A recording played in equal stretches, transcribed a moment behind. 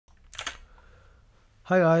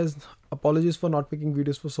Hi guys, apologies for not making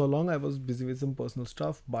videos for so long. I was busy with some personal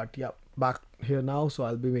stuff, but yeah, back here now, so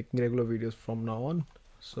I'll be making regular videos from now on.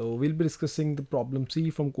 So we'll be discussing the problem C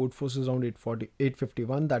from codeforces around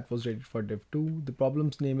 851 that was rated for Div 2. The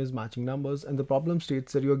problem's name is matching numbers, and the problem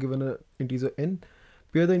states that you are given an integer n,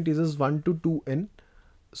 pair the integers 1 to 2n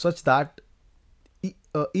such that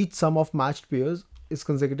each sum of matched pairs is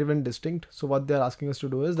consecutive and distinct. So what they're asking us to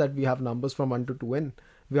do is that we have numbers from 1 to 2n.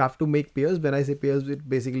 We have to make pairs. When I say pairs, it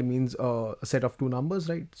basically means a set of two numbers,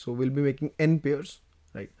 right? So we'll be making n pairs,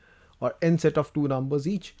 right? Or n set of two numbers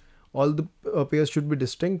each. All the pairs should be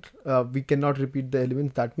distinct. We cannot repeat the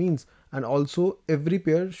elements, that means. And also every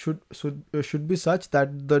pair should be such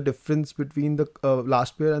that the difference between the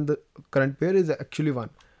last pair and the current pair is actually 1.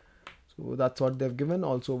 So that's what they've given.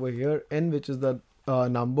 Also over here, n, which is the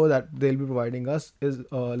number that they'll be providing us, is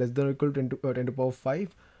less than or equal to 10 to the power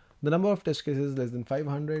 5. The number of test cases is less than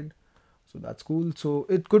 500. So that's cool. So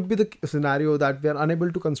it could be the scenario that we are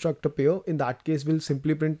unable to construct a pair. In that case, we'll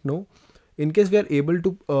simply print no. In case we are able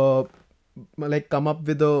to like come up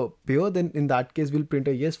with a pair, then in that case we'll print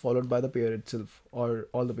a yes followed by the pair itself or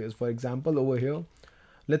all the pairs. For example, over here,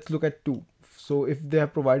 let's look at 2. So if they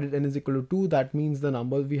have provided n is equal to 2, that means the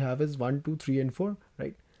number we have is 1, 2, 3 and 4,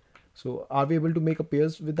 right? So are we able to make a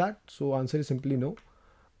pairs with that? So answer is simply no.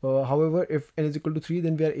 However, if n is equal to 3,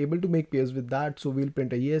 then we are able to make pairs with that. So we'll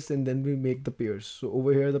print a yes and then we make the pairs. So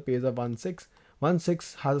over here the pairs are 1, 6. 1,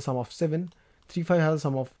 6 has a sum of 7. 3, 5 has a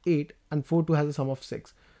sum of 8 and 4, 2 has a sum of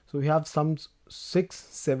 6. So we have sums 6,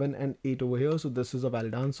 7 and 8 over here. So this is a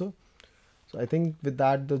valid answer. So I think with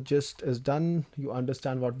that the gist is done. You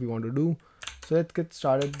understand what we want to do. So let's get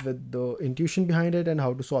started with the intuition behind it and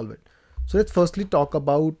how to solve it. So let's firstly talk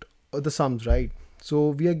about the sums, right? So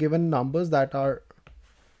we are given numbers that are,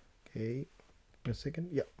 okay, a second,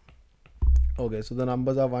 yeah. Okay, so the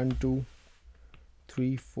numbers are 1, 2,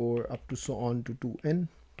 3, 4 up to so on to 2n,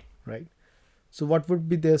 right? So what would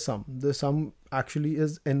be their sum? The sum actually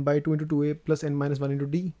is n by 2 into 2a plus n minus 1 into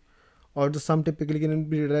d, or the sum typically can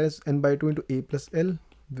be written as n by 2 into a plus l,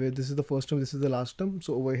 where this is the first term, this is the last term.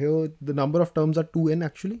 So over here the number of terms are 2n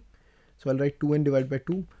actually. So I'll write 2n divided by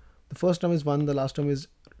 2. The first term is 1, the last term is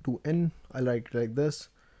 2n. I'll write it like this.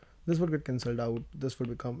 This would get cancelled out. This would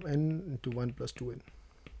become n into 1 plus 2n.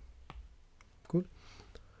 Good.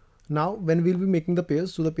 Now when we'll be making the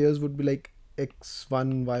pairs, so the pairs would be like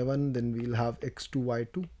x1 y1, then we'll have x2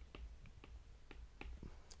 y2,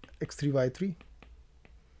 x3 y3,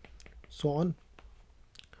 so on.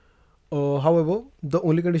 However, the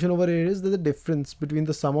only condition over here is that the difference between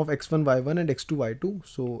the sum of x1 y1 and x2 y2,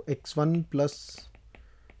 so x1 plus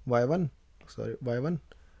y1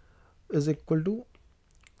 is equal to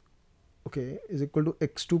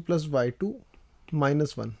x2 plus y2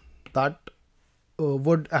 minus 1. That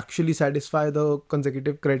would actually satisfy the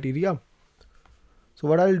consecutive criteria. So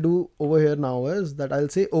what I'll do over here now is that I'll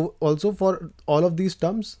say also for all of these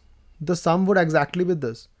terms the sum would exactly be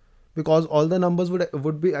this, because all the numbers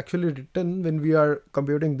would be actually written when we are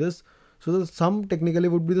computing this. So the sum technically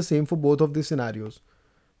would be the same for both of these scenarios.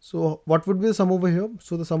 So what would be the sum over here?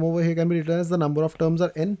 So the sum over here can be written as the number of terms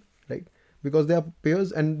are n, right? Because they are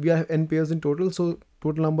pairs and we have n pairs in total. So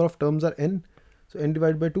total number of terms are n. So n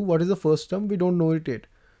divided by 2. What is the first term? We don't know it yet.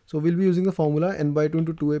 So we'll be using the formula n by 2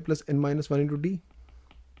 into 2a plus n minus 1 into d.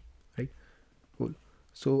 Right? Cool.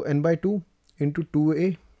 So n by 2 into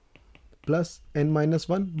 2a plus n minus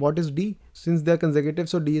 1. What is d? Since they are consecutive,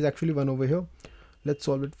 so d is actually 1 over here. Let's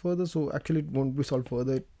solve it further. So actually it won't be solved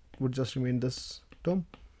further. It would just remain this term.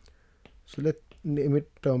 So let's name it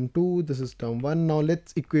term 2. This is term 1. Now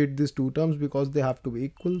let's equate these two terms because they have to be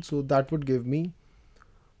equal. So that would give me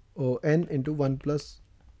n into 1 plus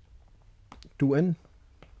 2n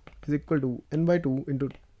is equal to n by 2 into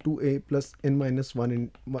 2a plus n minus 1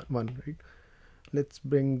 in 1, right? Let's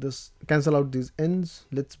bring this, cancel out these n's.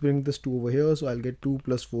 Let's bring this 2 over here. So I'll get 2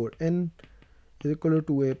 plus 4n is equal to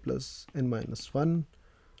 2a plus n minus 1.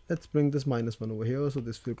 Let's bring this minus 1 over here. So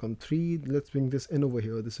this will become 3. Let's bring this n over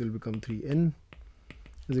here. This will become 3n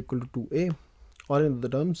is equal to 2a, or in other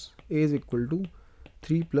terms, a is equal to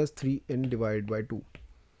 3 plus 3n divided by 2.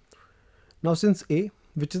 Now since a,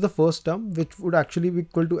 which is the first term, which would actually be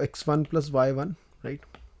equal to x1 plus y1, right?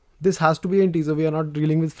 This has to be an integer. We are not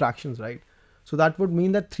dealing with fractions, right? So that would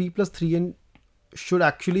mean that 3 plus 3n should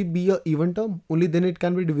actually be an even term. Only then it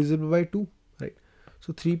can be divisible by 2, right?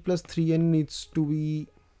 So 3 plus 3n needs to be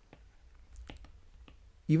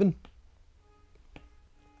even.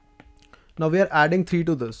 Now we are adding 3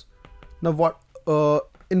 to this. Now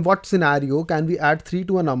in what scenario can we add 3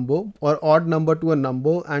 to a number or odd number to a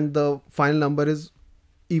number and the final number is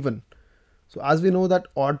even? So as we know that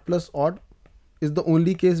odd plus odd is the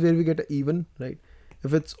only case where we get an even, right?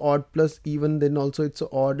 If it's odd plus even, then also it's a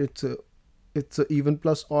odd. It's a even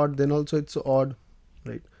plus odd, then also it's a odd,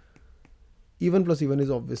 right? Even plus even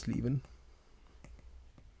is obviously even.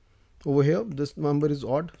 Over here this number is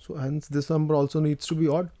odd, so hence this number also needs to be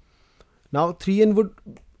odd. Now 3n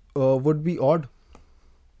would be odd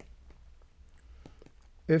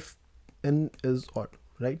if n is odd,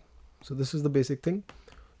 right? So this is the basic thing.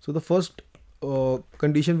 So the first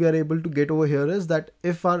condition we are able to get over here is that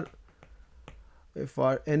if our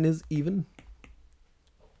n is even,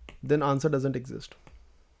 then answer doesn't exist.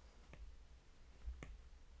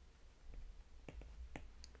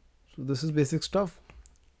 So this is basic stuff.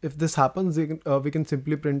 If this happens, we can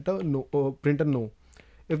simply print a no.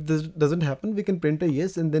 If this doesn't happen, we can print a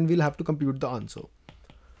yes, and then we'll have to compute the answer.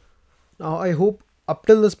 Now I hope up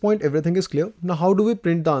till this point everything is clear. Now how do we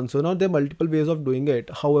print the answer? Now there are multiple ways of doing it.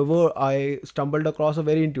 However, I stumbled across a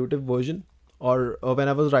very intuitive version, or when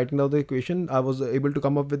I was writing down the equation, I was able to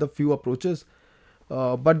come up with a few approaches.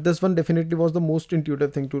 But this one definitely was the most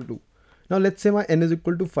intuitive thing to do. Now let's say my n is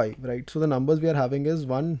equal to 5, right? So the numbers we are having is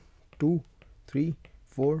 1, 2, 3,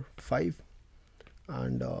 4, 5,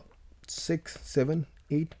 and 6, 7,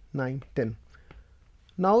 8, 9, 10.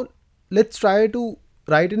 Now let's try to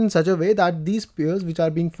write it in such a way that these pairs which are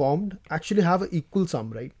being formed actually have an equal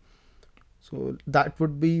sum, right? So that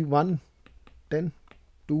would be 1, 10,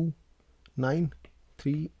 2, 9,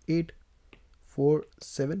 3, 8, 4,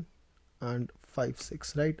 7, and 5,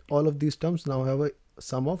 6, right? All of these terms now have a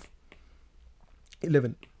sum of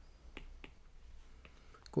 11.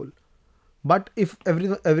 Cool. But if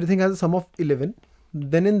everything has a sum of 11,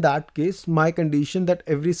 then in that case my condition that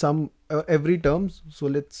every terms, so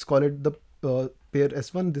let's call it the pair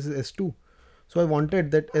S1, this is S2. So I wanted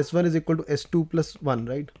that S1 is equal to S2 plus 1,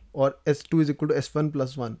 right? Or S2 is equal to S1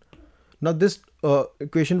 plus 1. Now this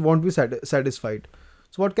equation won't be satisfied.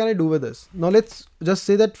 So what can I do with this? Now let's just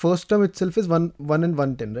say that first term itself is 1 and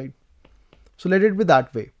 110, right? So let it be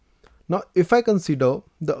that way. Now if I consider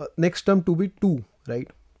the next term to be 2, right?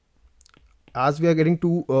 As we are getting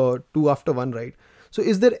 2 after 1, right? So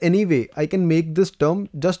is there any way I can make this term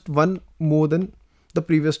just 1 more than the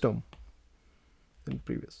previous term?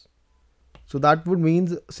 So that would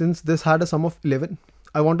mean, since this had a sum of 11,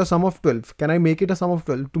 I want a sum of 12. Can I make it a sum of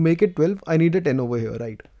 12? To make it 12, I need a 10 over here,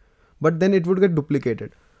 right? But then it would get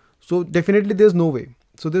duplicated. So definitely there's no way.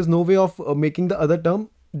 So there's no way of making the other term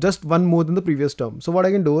just 1 more than the previous term. So what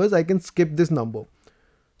I can do is I can skip this number.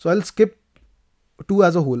 So I'll skip 2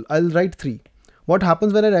 as a whole. I'll write 3. What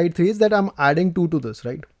happens when I write 3 is that I'm adding 2 to this,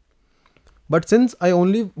 right? But since I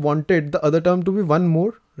only wanted the other term to be 1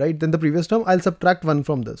 more, right, than the previous term, I'll subtract 1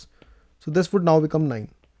 from this. So this would now become 9.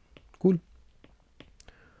 Cool.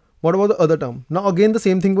 What about the other term? Now again the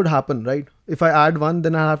same thing would happen, right? If I add 1,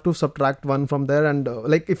 then I have to subtract 1 from there, and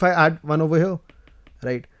like if I add 1 over here,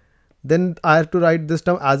 right, then I have to write this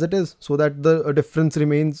term as it is, so that the difference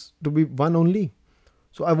remains to be 1 only.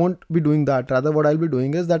 So I won't be doing that. Rather what I'll be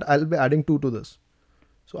doing is that I'll be adding 2 to this.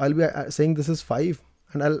 So I'll be saying this is 5,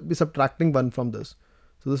 and I'll be subtracting 1 from this.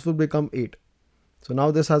 So this will become 8. So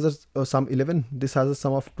now this has a sum 11, this has a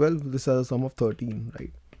sum of 12, this has a sum of 13,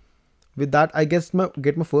 right? With that I get my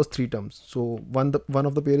first 3 terms. So one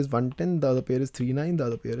of the pair is 110, the other pair is 3, 9, the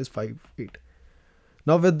other pair is 5, 8.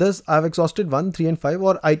 Now with this I've exhausted 1, 3 and 5,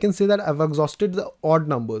 or I can say that I've exhausted the odd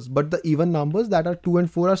numbers, but the even numbers that are 2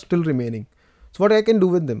 and 4 are still remaining. So what I can do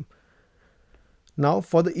with them? Now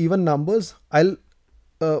for the even numbers, I'll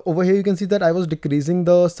over here you can see that I was decreasing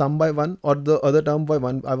the sum by 1, or the other term by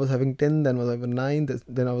 1. I was having 10, then I was having 9,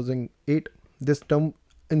 then I was having 8. This term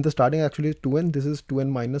in the starting actually is 2n, this is 2n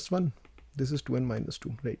minus 1, this is 2n minus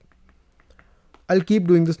 2, right? I'll keep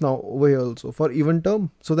doing this now over here also for even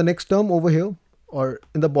term. So the next term over here, or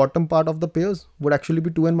in the bottom part of the pairs, would actually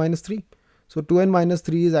be 2n minus 3. So 2n minus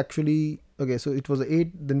 3 is actually, okay, so it was a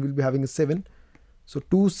 8, then we'll be having a 7. So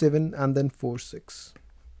 2, 7, and then 4, 6.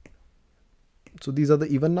 So these are the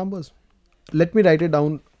even numbers. Let me write it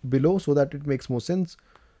down below so that it makes more sense.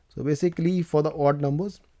 So basically for the odd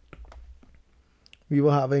numbers, we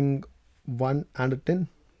were having 1 and a 10,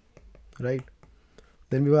 right?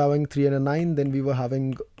 Then we were having 3 and a 9, then we were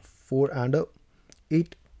having 4 and a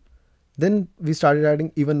 8. Then we started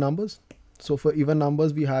adding even numbers. So for even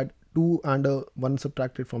numbers we had 2 and a 1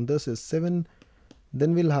 subtracted from this is 7.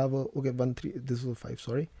 Then we'll have a, okay, 1, 3, this was 5,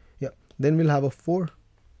 sorry. Yeah, then we'll have a 4.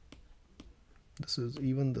 This is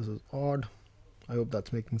even, this is odd. I hope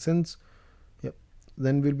that's making sense. Yep.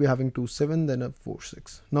 Then we'll be having 2, 7, then a 4,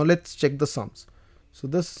 6. Now let's check the sums. So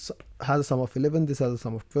this has a sum of 11, this has a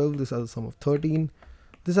sum of 12, this has a sum of 13,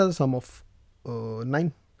 this has a sum of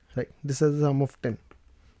 9, right? This has a sum of 10.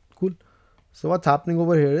 Cool. So what's happening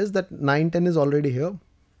over here is that 9, 10 is already here.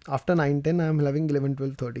 After 9, 10, I am having 11,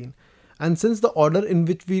 12, 13. And since the order in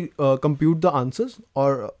which we compute the answers,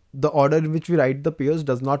 or the order in which we write the pairs,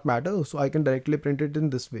 does not matter, so I can directly print it in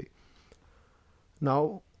this way.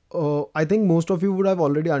 Now, I think most of you would have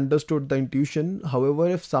already understood the intuition. However,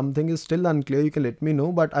 if something is still unclear, you can let me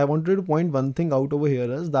know. But I wanted to point one thing out over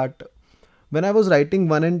here is that when I was writing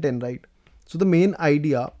 1 and 10, right? So the main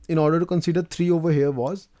idea in order to consider 3 over here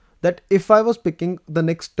was that if I was picking the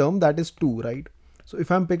next term, that is 2, right? So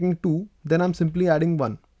if I'm picking 2, then I'm simply adding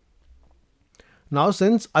 1. Now,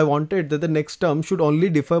 since I wanted that the next term should only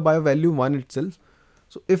differ by a value 1 itself,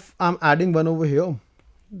 so if I'm adding 1 over here,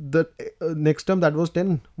 the next term, that was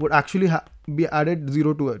 10, would actually be added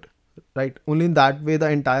 0 to it, right? Only in that way the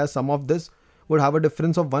entire sum of this would have a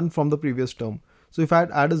difference of 1 from the previous term. So if I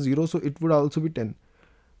had added a 0, so it would also be 10.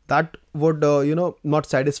 That would not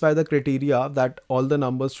satisfy the criteria that all the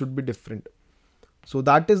numbers should be different. So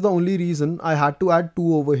that is the only reason I had to add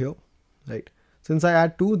 2 over here, right? Since I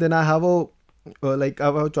add 2, then I have a I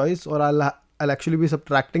have a choice, or I'll actually be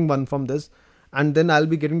subtracting 1 from this, and then I'll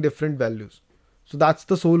be getting different values. So that's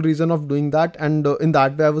the sole reason of doing that, and in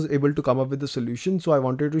that way I was able to come up with the solution. So I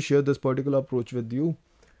wanted to share this particular approach with you.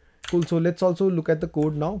 Cool. So let's also look at the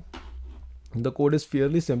code now. The code is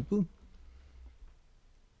fairly simple.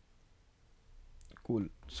 Cool.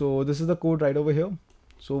 So this is the code right over here.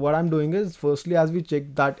 So what I'm doing is, firstly, as we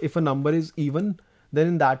check that if a number is even, then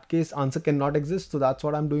in that case answer cannot exist. So that's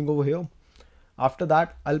what I'm doing over here. After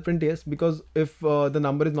that, I'll print yes, because if the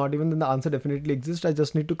number is not even, then the answer definitely exists. I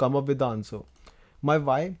just need to come up with the answer. My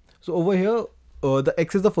y. So over here, the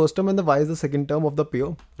x is the first term and the y is the second term of the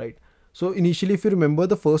pair, right? So initially, if you remember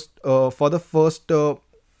the first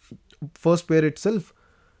pair itself,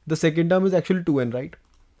 the second term is actually 2n, right?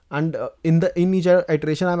 And in each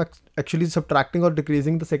iteration, I'm actually subtracting or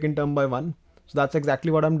decreasing the second term by 1. So that's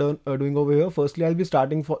exactly what I'm doing over here. Firstly, I'll be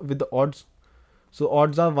starting with the odds. So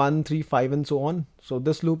odds are 1, 3, 5 and so on. So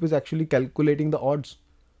this loop is actually calculating the odds.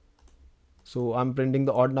 So I'm printing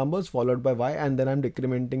the odd numbers followed by y, and then I'm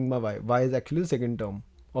decrementing my y. Y is actually the second term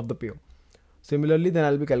of the pair. Similarly, then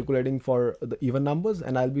I'll be calculating for the even numbers,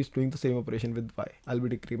 and I'll be doing the same operation with y. I'll be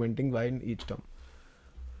decrementing y in each term.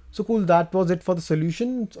 So cool, that was it for the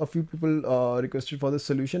solution. A few people requested for this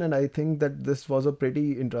solution, and I think that this was a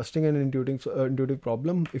pretty interesting and intuitive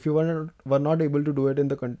problem. If you were not able to do it in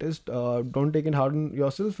the contest, don't take it hard on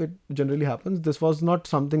yourself. It generally happens. This was not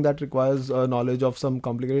something that requires knowledge of some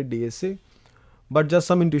complicated DSA, but just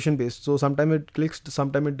some intuition based. So sometimes it clicks,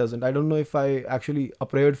 sometimes it doesn't. I don't know if I actually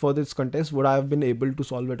appeared for this contest, would I have been able to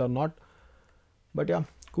solve it or not. But yeah,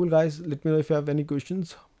 cool guys. Let me know if you have any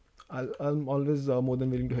questions. I'm always more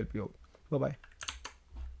than willing to help you out. Bye bye.